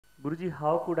Guruji,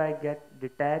 how could I get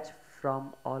detached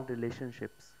from all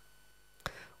relationships?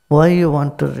 Why you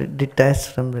want to detach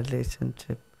from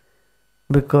relationship?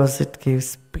 Because it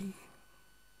gives pain.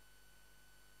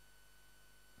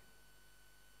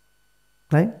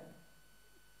 Right?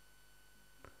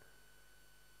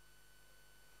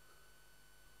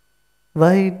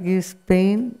 Why it gives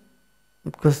pain?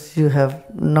 Because you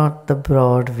have not the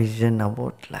broad vision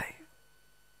about life.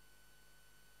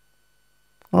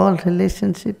 All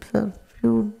relationships are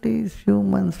few days, few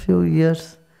months, few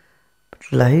years.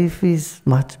 But life is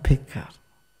much bigger.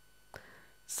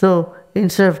 So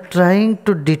instead of trying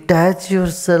to detach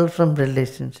yourself from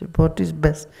relationship, what is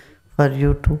best for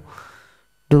you to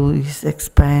do is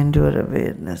expand your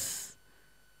awareness.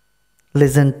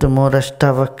 Listen to more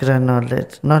Ashtavakra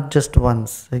knowledge, not just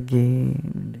once,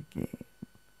 again and again.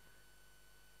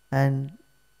 And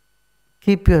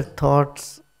keep your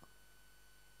thoughts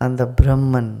on the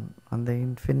Brahman, on the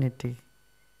infinity,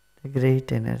 the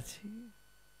great energy.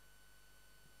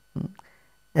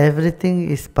 Everything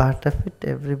is part of it,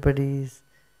 everybody is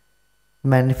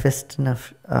manifestation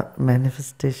of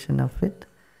it.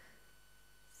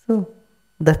 So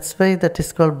that's why that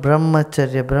is called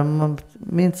Brahmacharya. Brahma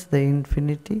means the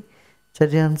infinity,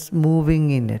 Charya means moving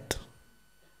in it.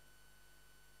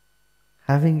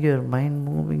 Having your mind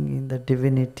moving in the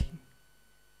divinity.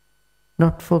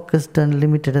 Not focused and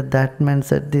limited at that man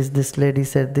said this lady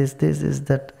said this is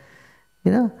that.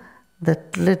 You know,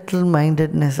 that little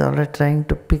mindedness, all trying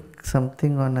to pick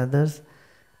something on others.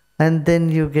 And then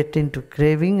you get into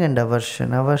craving and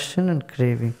aversion and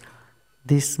craving.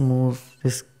 This moves,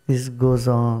 this goes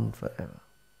on forever.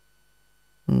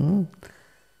 Mm.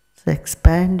 So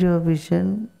expand your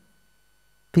vision,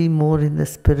 be more in the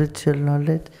spiritual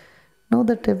knowledge. Know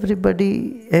that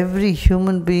every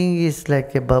human being is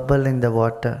like a bubble in the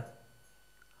water.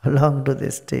 How long do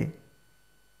they stay?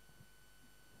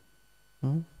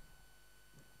 Mm?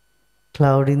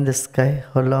 Cloud in the sky,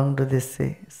 how long do they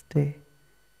stay?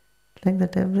 Like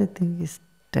that, everything is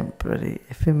temporary,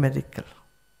 ephemerical.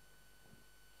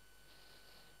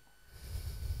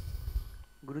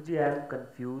 Guruji, I am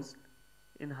confused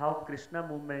in how Krishna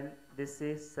movement they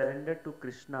say surrender to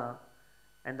Krishna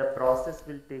and the process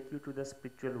will take you to the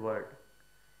spiritual world.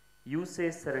 You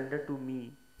say surrender to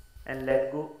me and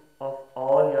let go of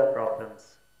all your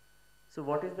problems. So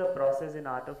what is the process in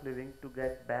art of living to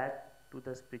get back to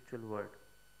the spiritual world?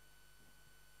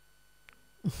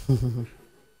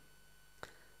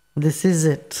 This is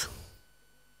it.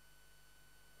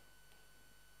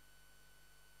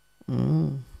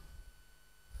 Mm.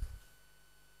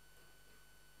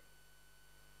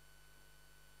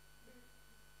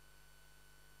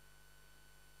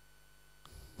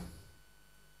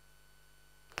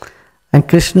 And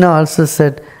Krishna also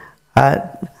said,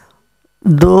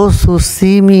 those who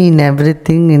see me in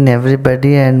everything, in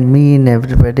everybody, and me in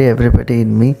everybody, everybody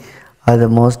in me, are the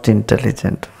most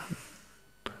intelligent.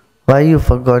 Why you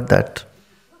forgot that?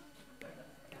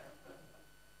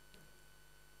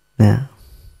 Yeah.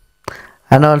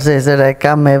 And also he said, I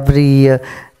come every year.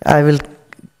 I will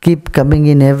keep coming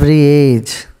in every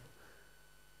age.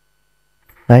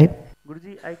 Right?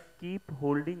 Guruji, I keep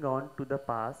holding on to the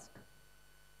past,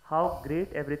 how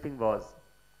great everything was.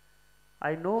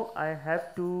 I know I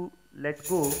have to let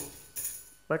go,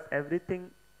 but everything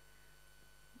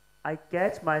I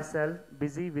catch myself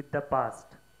busy with the past.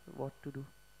 What to do?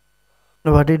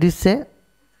 What did you say?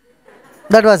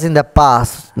 That was in the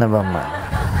past. Never mind.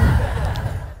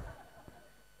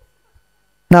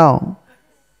 Now,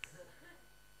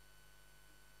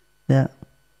 yeah.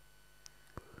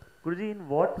 Guruji, in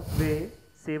what way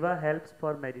seva helps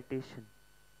for meditation?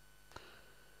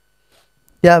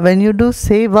 Yeah, when you do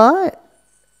seva,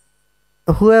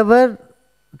 whoever,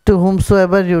 to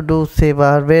whomsoever you do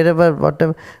seva, wherever,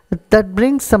 whatever, that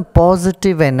brings some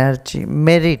positive energy,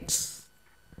 merits.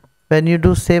 When you do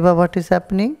seva, what is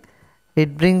happening?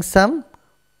 It brings some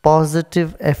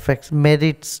positive effects,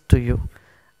 merits to you.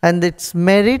 And it's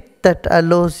merit that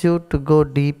allows you to go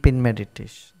deep in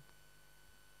meditation.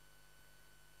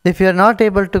 If you are not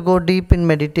able to go deep in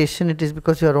meditation, it is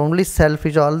because you are only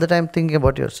selfish, all the time thinking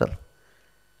about yourself.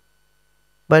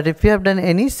 But if you have done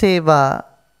any seva,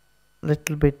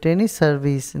 little bit, any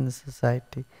service in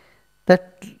society,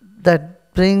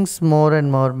 that brings more and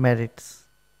more merits.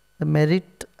 The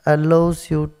merit allows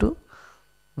you to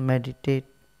meditate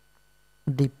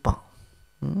deeper.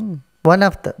 One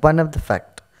of the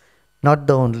fact, not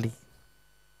the only.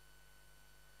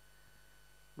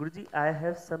 Guruji, I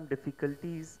have some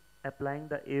difficulties applying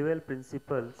the AOL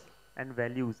principles and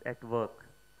values at work.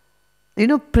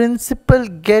 Principle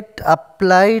get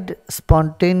applied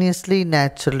spontaneously,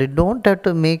 naturally. Don't have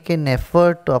to make an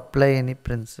effort to apply any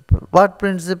principle. What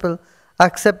principle?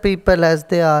 Accept people as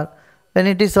they are. When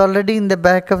it is already in the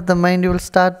back of the mind, you will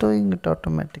start doing it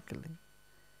automatically.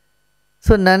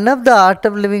 So none of the art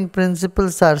of living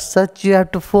principles are such you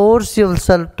have to force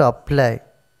yourself to apply.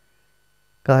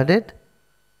 Got it?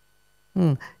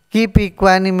 Keep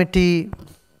equanimity,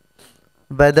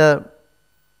 whether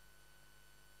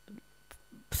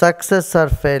success or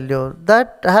failure.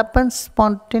 That happens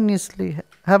spontaneously.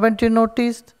 Haven't you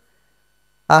noticed?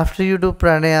 After you do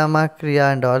pranayama,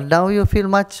 kriya and all, now you feel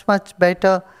much, much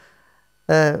better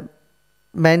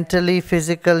mentally,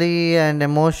 physically and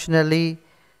emotionally.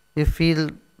 You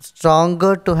feel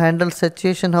stronger to handle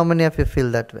situation. How many of you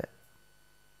feel that way?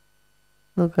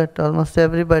 Look at almost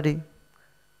everybody.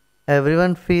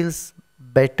 Everyone feels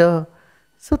better.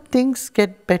 So things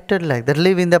get better like that.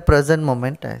 Live in the present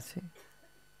moment, I say.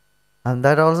 And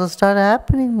that also start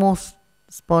happening most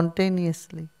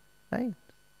spontaneously, right?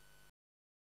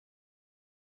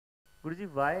 Guruji,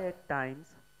 why at times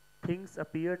things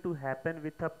appear to happen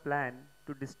with a plan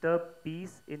to disturb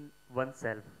peace in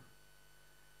oneself?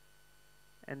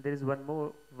 And there is one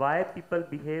more. Why people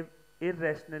behave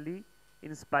irrationally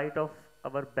in spite of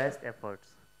our best efforts?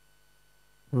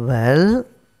 Well,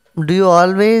 do you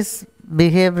always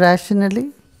behave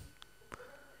rationally?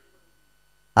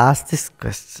 Ask this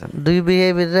question. Do you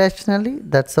behave irrationally?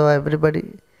 That's how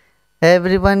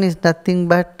everyone is nothing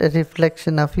but a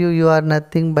reflection of you. You are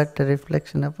nothing but a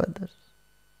reflection of others.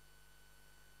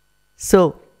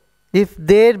 So, if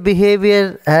their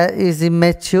behavior is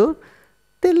immature,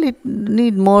 they'll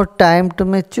need more time to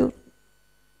mature.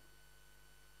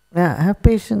 Yeah, have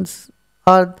patience.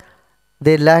 Or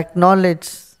they lack knowledge.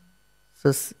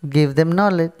 So give them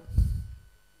knowledge.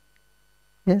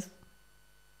 Yes.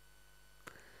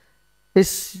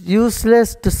 It's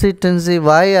useless to sit and see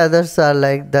why others are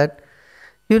like that.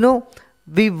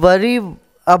 We worry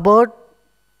about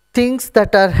things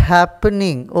that are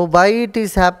happening. Oh, why it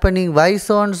is happening? Why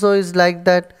so and so is like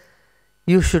that?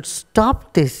 You should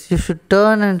stop this. You should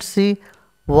turn and see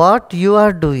what you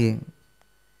are doing.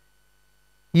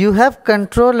 You have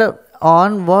control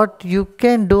on what you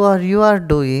can do or you are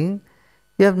doing.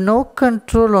 You have no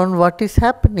control on what is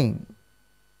happening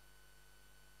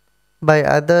by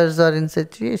others or in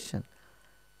situation.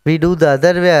 We do the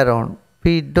other way around.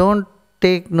 We don't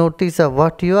take notice of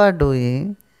what you are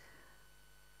doing,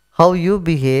 how you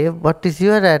behave, what is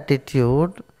your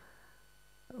attitude,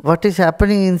 what is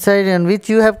happening inside and which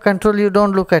you have control, you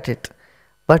don't look at it.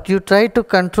 But you try to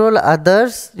control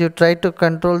others, you try to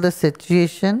control the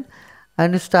situation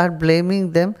and you start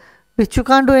blaming them, which you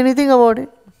can't do anything about it.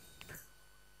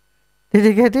 Did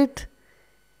you get it?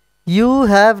 You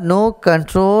have no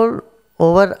control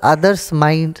over others'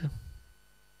 mind.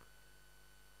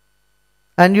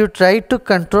 And you try to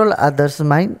control others'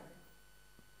 mind.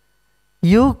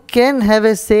 You can have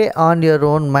a say on your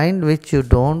own mind, which you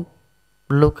don't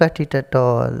look at it at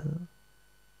all.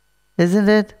 Isn't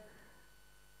it?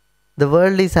 The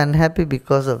world is unhappy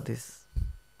because of this.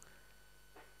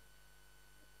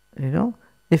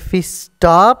 If we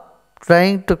stop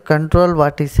trying to control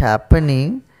what is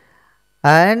happening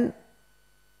and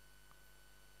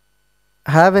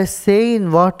have a say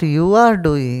in what you are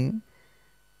doing,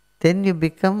 then you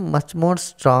become much more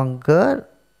stronger,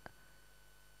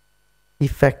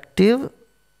 effective,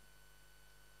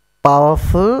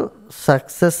 powerful,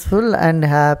 successful and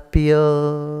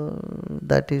happier.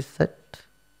 That is it.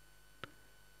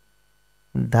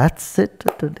 That's it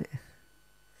today.